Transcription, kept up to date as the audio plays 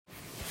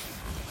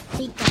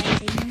Hey guys,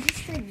 I know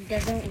this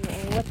doesn't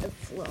roll with the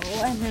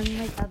flow, and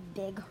I'm a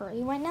big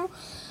hurry right now.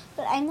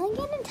 But I'm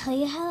gonna tell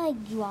you how to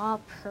draw a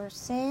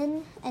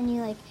person, and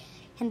you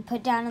can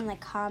put down in the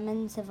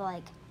comments of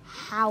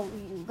how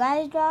you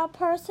guys draw a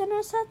person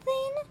or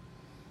something.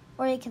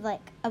 Or you could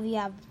if you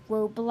have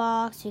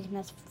Roblox, you can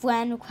just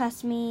friend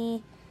request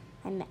me.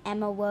 I'm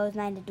Emma Rose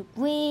 90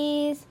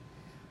 Degrees.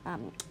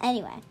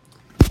 Anyway,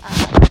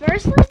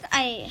 first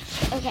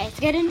let's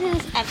get into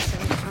this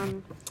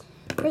episode.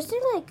 First,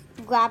 I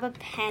grab a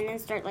pen and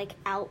start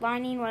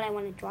outlining what I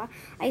want to draw.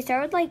 I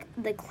start with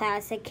the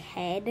classic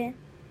head,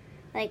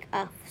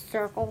 a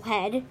circle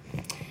head.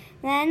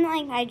 Then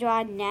I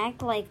draw a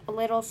neck, a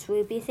little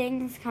swoopy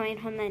things coming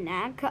from the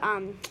neck.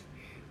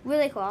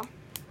 Really cool.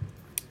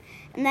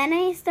 And then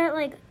I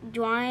start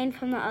drawing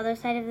from the other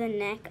side of the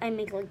neck. I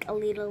make a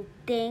little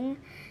thing.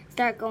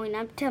 Start going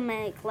up to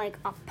make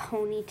a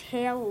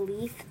ponytail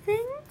leaf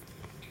thing.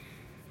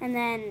 And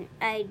then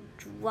I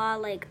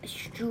draw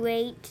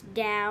straight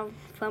down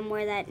from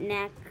where that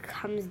neck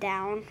comes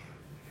down.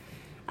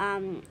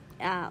 Not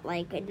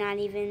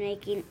even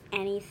making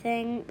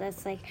anything.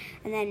 That's and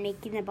then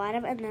making the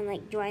bottom, and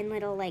then drawing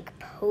little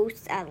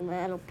posts at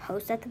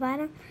the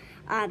bottom.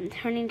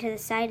 Turning to the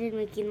side and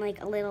making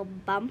a little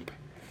bump.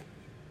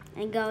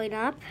 And going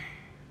up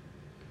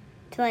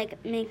to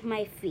make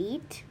my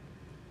feet.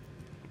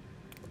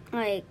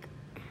 And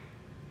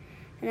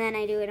then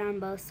I do it on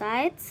both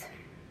sides.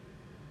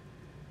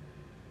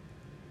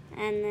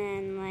 And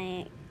then,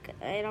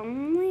 I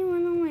don't really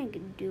want to,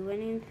 do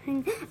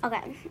anything.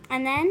 Okay.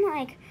 And then,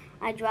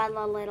 I draw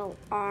the little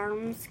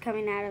arms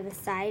coming out of the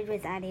side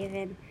without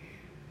even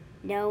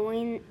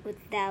knowing,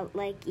 without,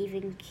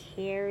 even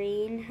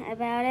caring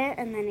about it.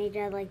 And then I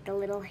draw, the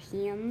little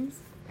hands.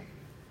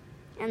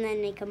 And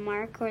then make a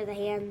mark where the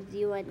hands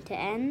you want to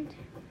end.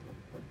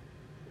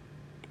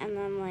 And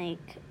then,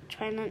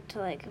 try not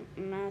to,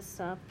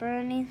 mess up or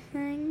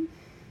anything.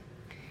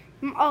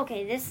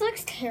 Okay, this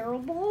looks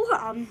terrible.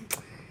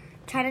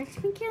 Try not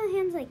to make your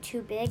hands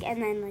too big, and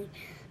then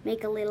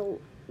make a little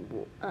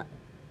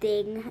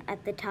thing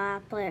at the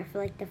top for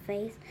the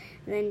face,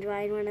 and then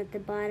drawing one at the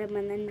bottom,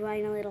 and then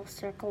drawing a little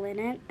circle in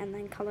it, and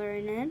then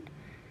coloring it.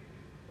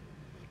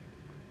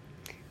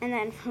 And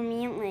then for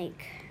me,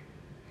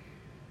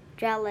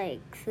 draw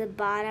the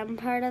bottom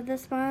part of the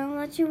smile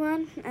that you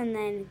want, and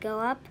then go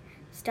up,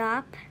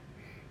 stop,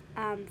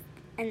 and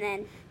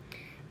then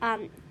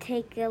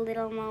take a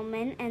little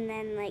moment and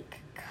then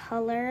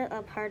color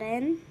a part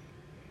in.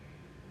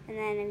 And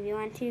then if you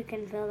want to, you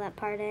can fill that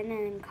part in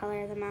and then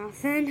color the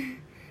mouth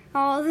in.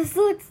 Oh, this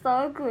looks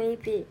so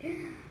creepy.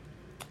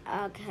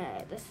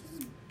 Okay, this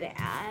is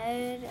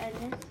bad.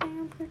 I'm just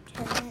gonna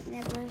pretend it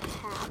never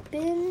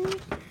happened.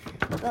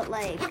 But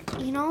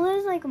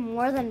there's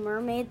more than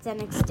mermaids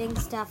and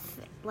extinct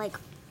stuff,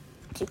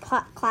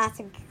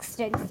 classic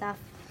extinct stuff.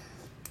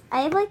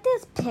 I have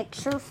this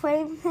picture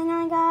frame thing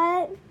I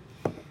got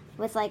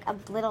with a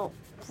little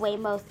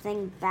rainbow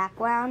thing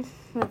background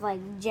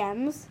with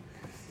gems.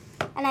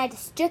 And I had to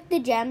stick the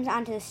gems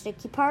onto the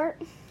sticky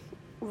part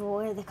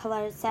where the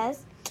color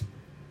says.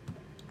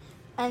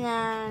 And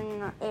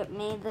then it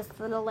made this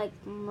little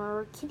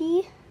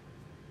mercury.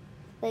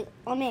 Let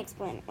me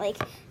explain it.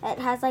 It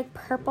has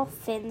purple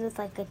fins with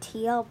a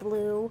teal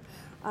blue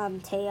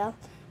tail,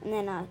 and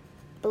then a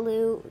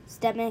blue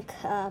stomach,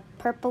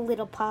 purple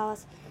little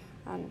paws,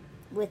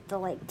 with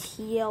the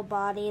teal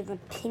body and the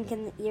pink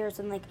in the ears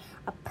and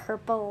a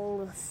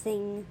purple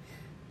thing,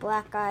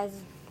 black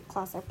eyes,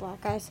 classic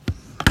black eyes.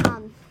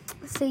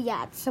 So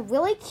yeah, it's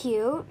really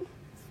cute.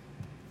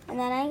 And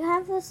then I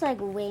have this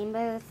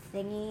rainbow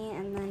thingy,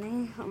 and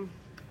then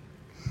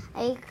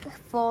I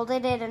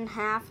folded it in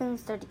half and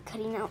started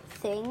cutting out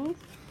things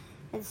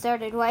and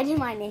started writing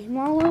my name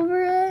all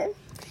over it.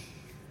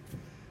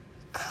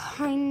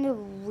 Kind of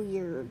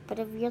weird, but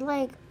if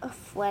you're a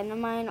friend of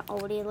mine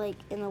already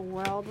in the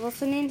world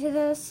listening to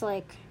this,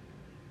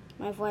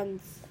 my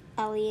friends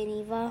Ellie and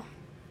Eva,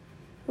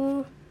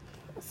 who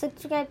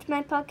subscribe to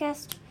my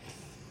podcast,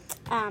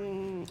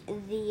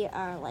 they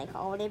are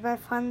already my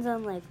friends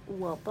on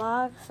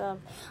Roblox. So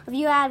if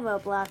you add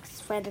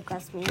Roblox, friend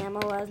request me. Emma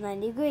Rose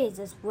 90 Degrees.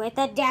 Just write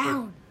that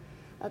down.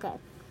 Okay.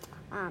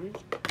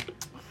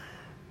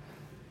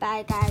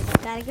 Bye guys. I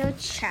gotta go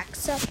check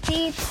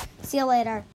something. See you later.